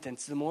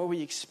repentance, the more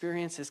we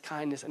experience his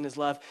kindness and his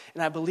love.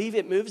 And I believe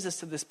it moves us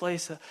to this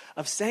place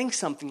of saying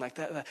something like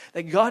that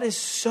God is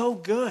so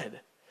good,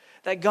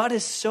 that God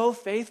is so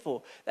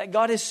faithful, that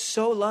God is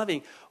so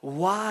loving.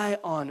 Why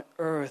on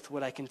earth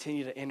would I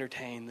continue to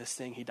entertain this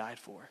thing he died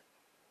for?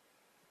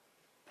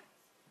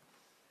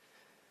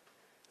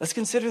 Let's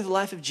consider the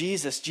life of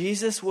Jesus.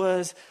 Jesus'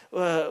 life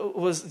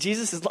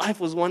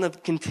was one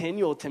of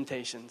continual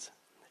temptations.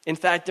 In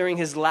fact, during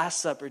his Last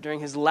Supper, during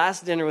his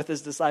last dinner with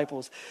his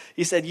disciples,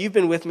 he said, "You've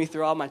been with me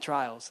through all my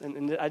trials."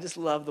 And I just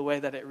love the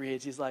way that it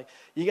reads. He's like,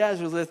 "You guys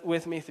were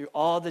with me through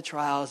all the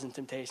trials and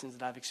temptations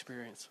that I've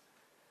experienced.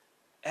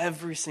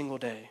 Every single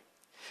day."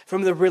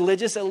 From the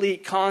religious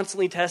elite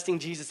constantly testing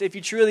Jesus. "If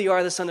you truly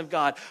are the Son of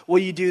God, will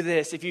you do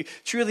this? If you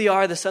truly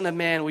are the Son of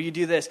Man, will you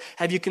do this?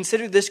 Have you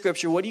considered this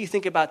scripture? What do you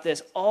think about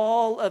this?"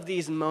 All of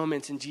these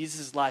moments in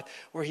Jesus' life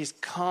where he's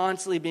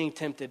constantly being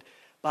tempted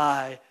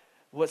by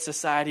what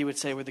society would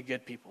say were the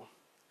good people.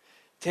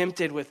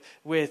 Tempted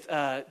with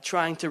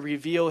trying to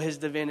reveal his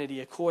divinity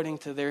according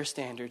to their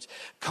standards,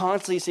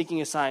 constantly seeking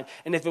a sign.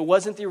 And if it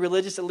wasn't the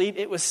religious elite,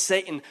 it was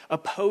Satan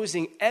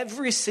opposing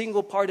every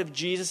single part of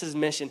Jesus'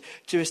 mission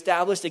to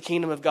establish the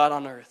kingdom of God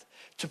on earth,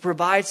 to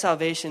provide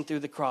salvation through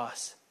the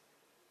cross.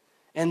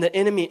 And the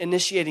enemy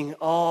initiating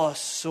all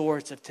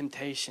sorts of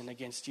temptation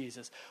against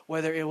Jesus,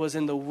 whether it was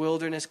in the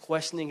wilderness,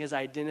 questioning his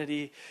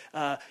identity,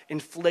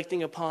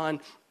 inflicting upon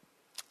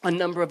a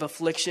number of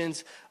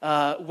afflictions,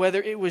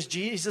 whether it was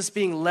Jesus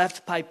being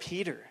left by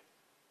Peter,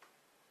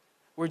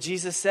 where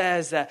Jesus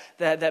says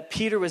that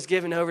Peter was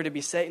given over to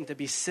be Satan, to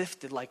be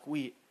sifted like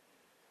wheat.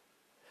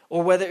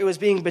 Or whether it was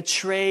being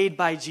betrayed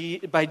by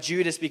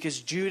Judas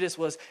because Judas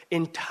was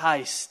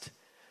enticed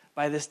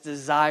by this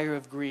desire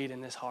of greed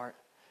in his heart.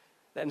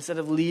 That instead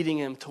of leading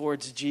him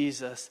towards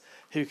Jesus,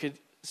 who could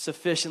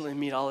sufficiently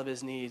meet all of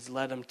his needs,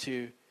 led him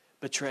to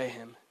betray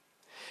him.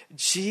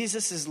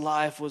 Jesus'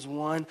 life was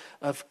one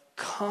of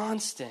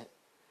constant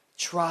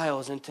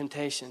trials and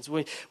temptations.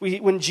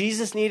 When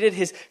Jesus needed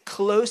his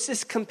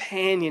closest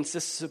companions to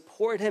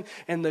support him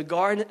in the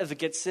Garden of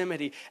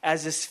Gethsemane,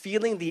 as he's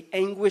feeling the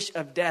anguish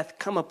of death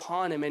come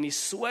upon him and he's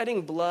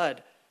sweating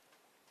blood,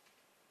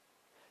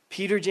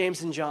 Peter,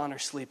 James, and John are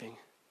sleeping.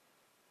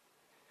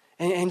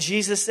 And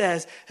Jesus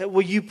says,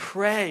 will you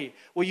pray?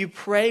 Will you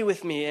pray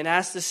with me and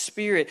ask the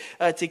Spirit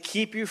to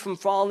keep you from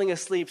falling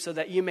asleep so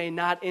that you may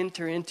not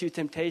enter into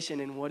temptation?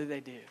 And what do?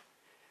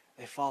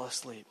 They fall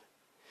asleep.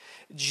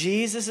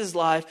 Jesus'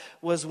 life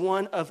was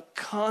one of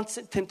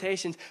constant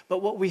temptations.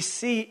 But what we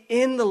see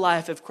in the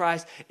life of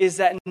Christ is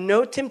that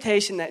no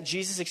temptation that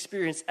Jesus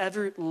experienced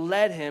ever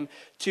led him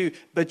to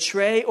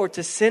betray or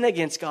to sin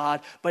against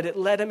God, but it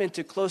led him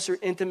into closer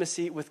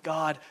intimacy with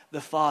God the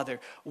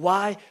Father.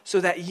 Why? So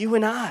that you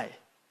and I,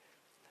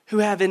 who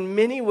have in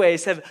many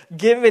ways have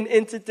given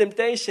into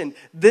temptation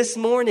this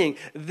morning,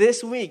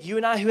 this week, you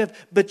and I who have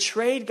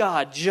betrayed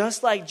God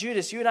just like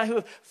Judas, you and I who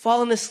have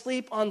fallen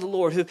asleep on the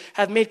Lord, who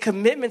have made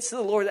commitments to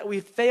the Lord that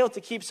we've failed to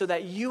keep, so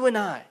that you and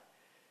I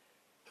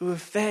who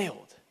have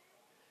failed,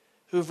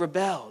 who have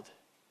rebelled,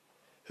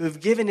 who have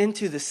given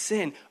into the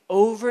sin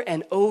over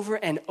and over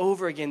and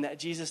over again that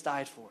Jesus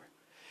died for,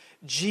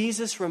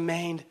 Jesus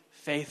remained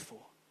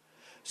faithful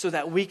so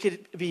that we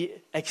could be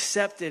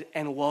accepted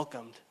and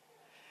welcomed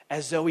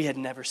as though we had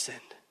never sinned,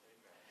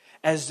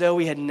 as though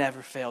we had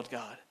never failed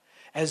God,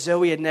 as though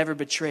we had never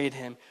betrayed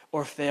him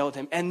or failed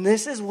him. And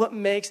this is what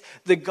makes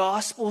the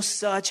gospel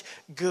such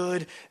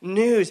good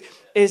news,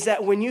 is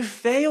that when you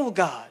fail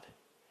God,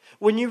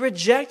 when you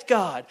reject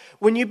God,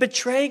 when you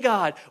betray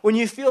God, when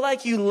you feel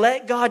like you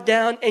let God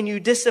down and you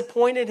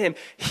disappointed him,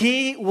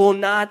 he will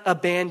not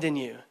abandon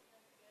you.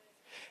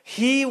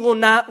 He will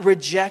not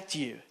reject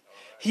you.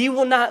 He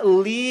will not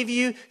leave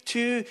you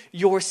to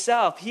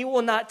yourself. He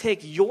will not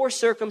take your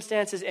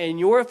circumstances and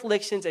your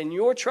afflictions and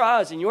your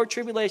trials and your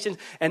tribulations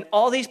and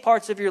all these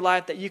parts of your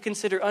life that you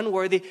consider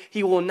unworthy.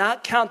 He will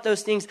not count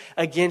those things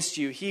against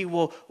you. He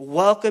will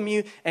welcome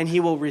you and he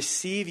will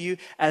receive you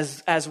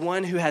as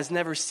one who has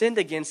never sinned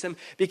against him,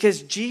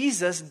 because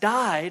Jesus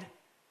died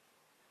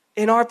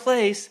in our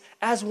place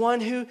as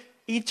one who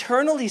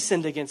eternally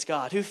sinned against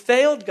God, who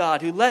failed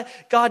God, who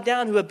let God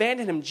down, who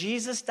abandoned him.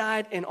 Jesus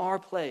died in our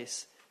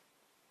place,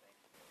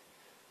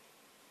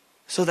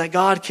 so that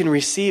God can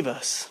receive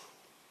us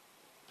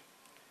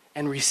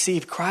and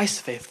receive Christ's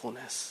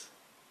faithfulness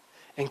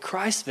and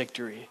Christ's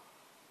victory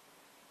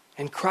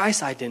and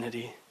Christ's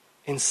identity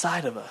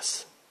inside of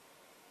us.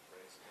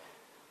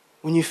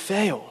 When you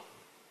fail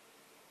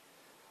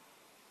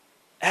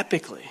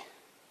epically,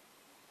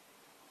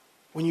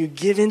 when you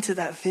give into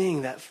that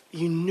thing that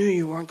you knew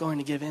you weren't going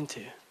to give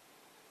into,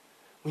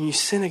 when you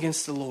sin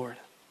against the Lord,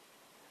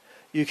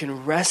 you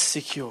can rest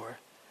secure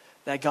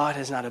that God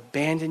has not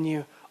abandoned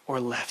you or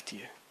left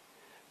you.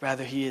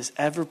 Rather, he is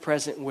ever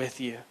present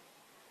with you,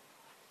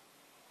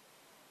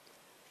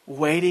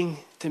 waiting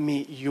to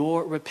meet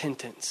your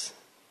repentance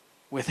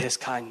with his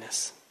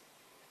kindness,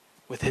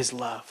 with his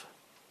love,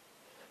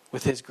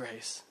 with his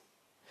grace.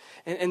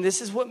 And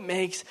this is what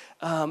makes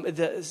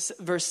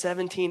verse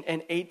 17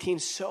 and 18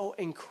 so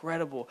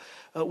incredible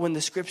when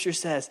the scripture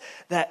says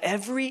that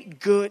every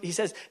good, he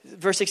says,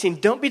 verse 16,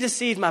 don't be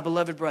deceived, my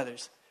beloved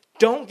brothers.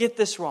 Don't get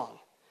this wrong.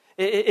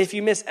 If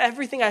you miss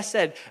everything I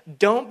said,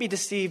 don't be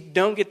deceived.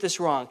 Don't get this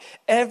wrong.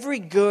 Every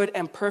good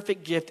and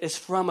perfect gift is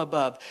from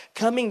above,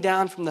 coming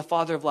down from the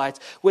Father of lights,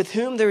 with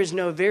whom there is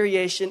no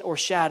variation or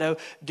shadow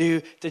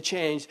due to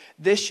change.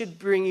 This should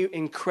bring you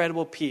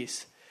incredible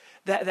peace.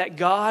 That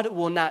God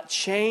will not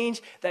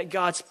change, that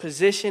God's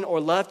position or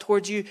love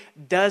towards you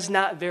does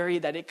not vary,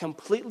 that it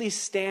completely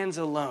stands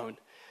alone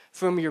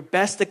from your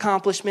best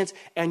accomplishments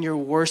and your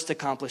worst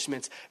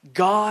accomplishments.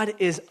 God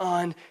is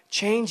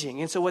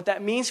unchanging. And so what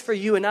that means for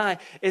you and I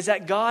is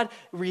that God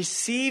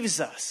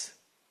receives us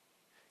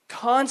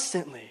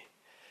constantly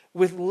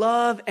with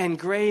love and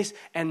grace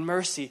and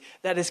mercy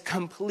that is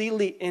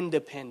completely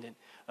independent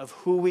of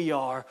who we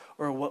are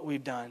or what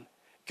we've done.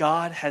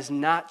 God has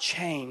not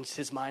changed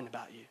his mind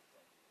about you.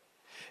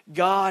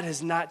 God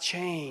has not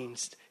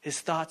changed his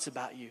thoughts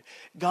about you.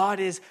 God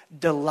is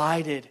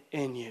delighted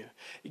in you.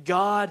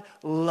 God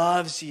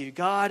loves you.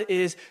 God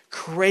is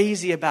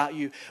crazy about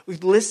you.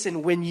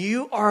 Listen, when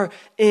you are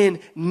in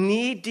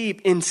knee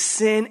deep in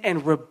sin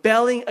and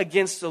rebelling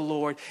against the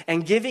Lord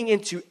and giving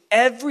into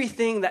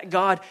everything that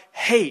God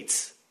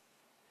hates,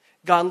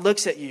 God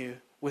looks at you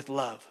with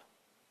love.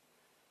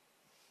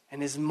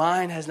 And his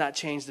mind has not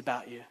changed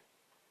about you.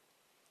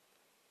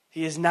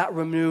 He has not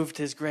removed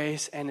his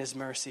grace and his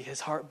mercy. His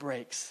heart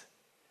breaks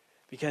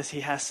because he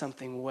has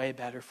something way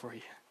better for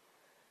you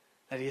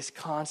that he is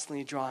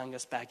constantly drawing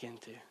us back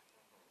into,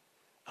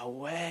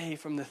 away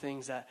from the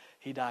things that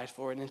he died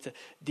for and into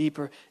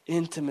deeper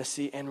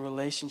intimacy and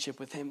relationship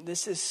with him.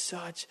 This is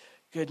such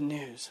good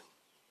news.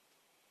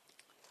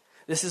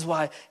 This is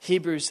why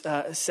Hebrews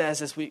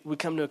says, as we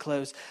come to a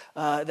close,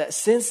 that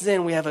since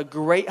then we have a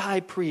great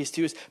high priest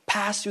who has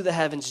passed through the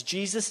heavens,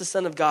 Jesus, the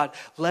Son of God.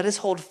 Let us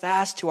hold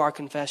fast to our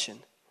confession.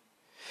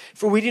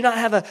 For we do not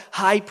have a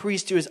high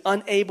priest who is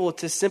unable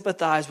to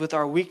sympathize with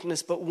our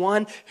weakness, but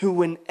one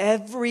who in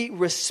every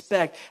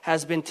respect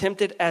has been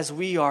tempted as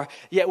we are,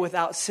 yet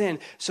without sin.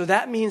 So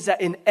that means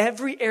that in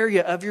every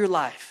area of your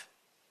life,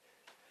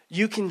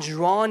 you can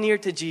draw near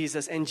to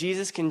Jesus and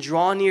Jesus can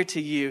draw near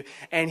to you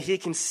and he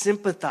can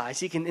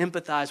sympathize. He can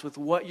empathize with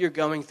what you're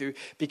going through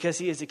because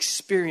he has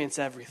experienced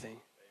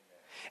everything.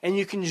 And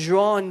you can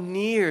draw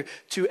near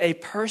to a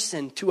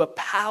person, to a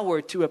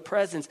power, to a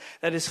presence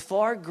that is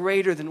far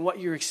greater than what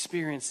you're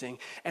experiencing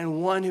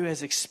and one who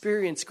has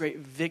experienced great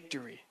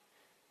victory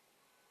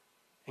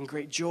and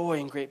great joy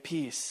and great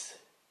peace.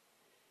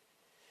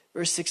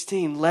 Verse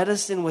 16, let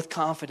us then with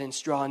confidence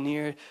draw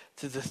near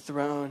to the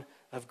throne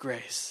of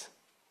grace,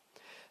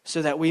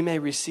 so that we may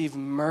receive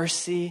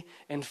mercy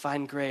and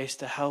find grace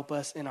to help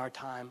us in our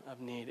time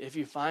of need. If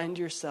you find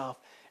yourself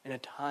in a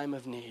time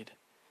of need,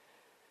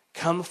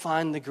 come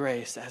find the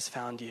grace that has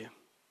found you.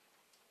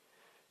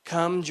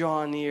 Come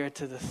draw near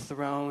to the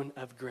throne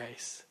of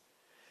grace.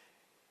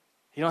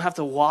 You don't have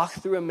to walk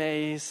through a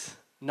maze,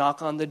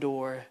 knock on the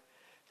door,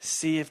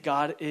 see if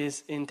God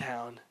is in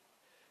town.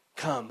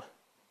 Come,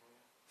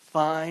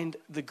 find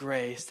the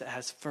grace that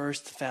has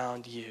first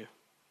found you.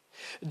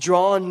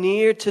 Draw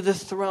near to the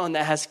throne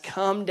that has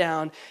come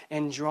down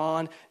and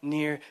drawn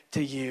near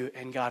to you.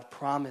 And God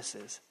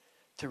promises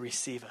to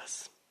receive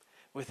us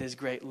with his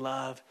great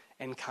love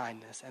and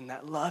kindness. And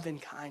that love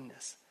and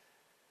kindness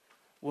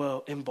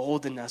will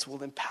embolden us,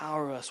 will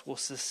empower us, will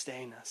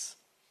sustain us.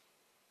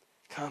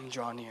 Come,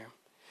 draw near.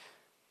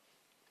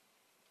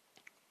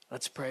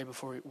 Let's pray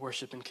before we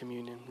worship in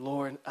communion.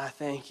 Lord, I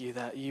thank you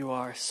that you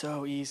are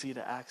so easy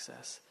to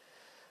access.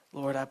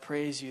 Lord, I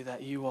praise you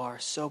that you are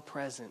so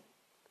present.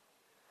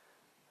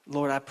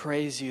 Lord, I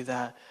praise you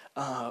that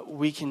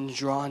we can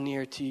draw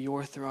near to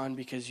your throne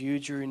because you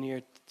drew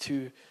near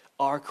to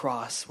our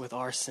cross with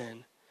our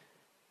sin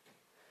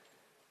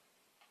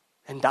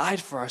and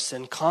died for our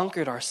sin,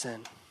 conquered our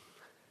sin.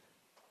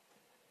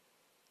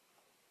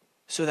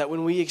 So that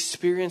when we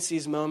experience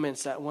these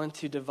moments that want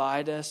to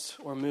divide us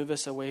or move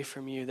us away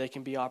from you, they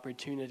can be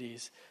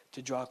opportunities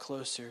to draw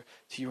closer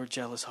to your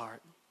jealous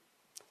heart.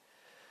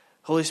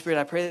 Holy Spirit,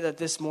 I pray that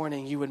this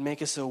morning you would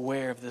make us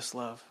aware of this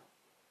love,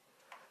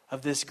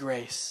 of this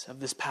grace, of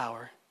this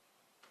power.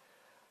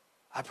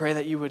 I pray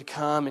that you would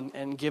come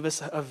and give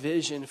us a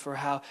vision for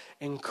how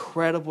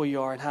incredible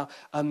you are and how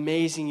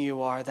amazing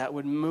you are that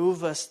would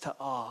move us to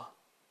awe.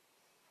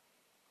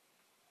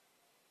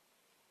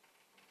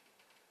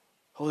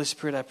 Holy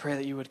Spirit, I pray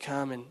that you would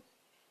come and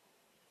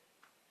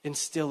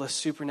instill a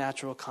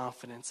supernatural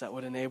confidence that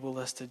would enable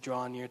us to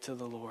draw near to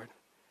the Lord,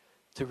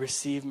 to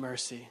receive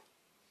mercy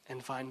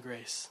and find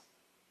grace.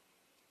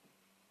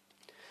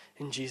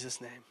 In Jesus'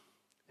 name,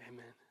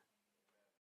 amen.